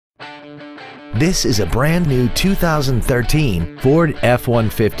This is a brand new 2013 Ford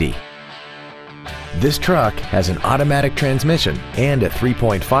F-150. This truck has an automatic transmission and a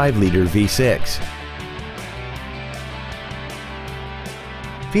 3.5-liter V6.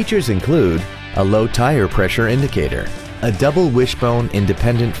 Features include a low tire pressure indicator, a double wishbone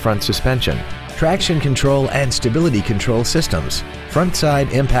independent front suspension, traction control and stability control systems, front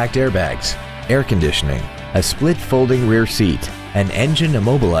side impact airbags, air conditioning, a split folding rear seat, an engine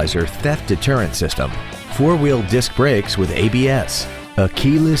immobilizer theft deterrent system, four-wheel disc brakes with ABS, a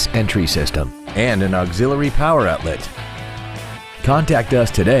keyless entry system, and an auxiliary power outlet. Contact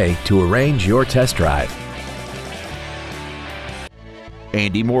us today to arrange your test drive.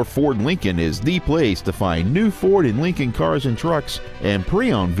 Andy Moore Ford Lincoln is the place to find new Ford and Lincoln cars and trucks and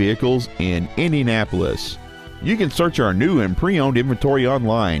pre-owned vehicles in Indianapolis. You can search our new and pre-owned inventory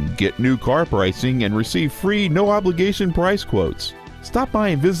online, get new car pricing, and receive free no-obligation price quotes. Stop by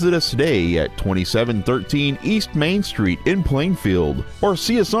and visit us today at 2713 East Main Street in Plainfield, or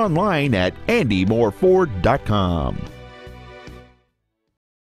see us online at andymoreford.com.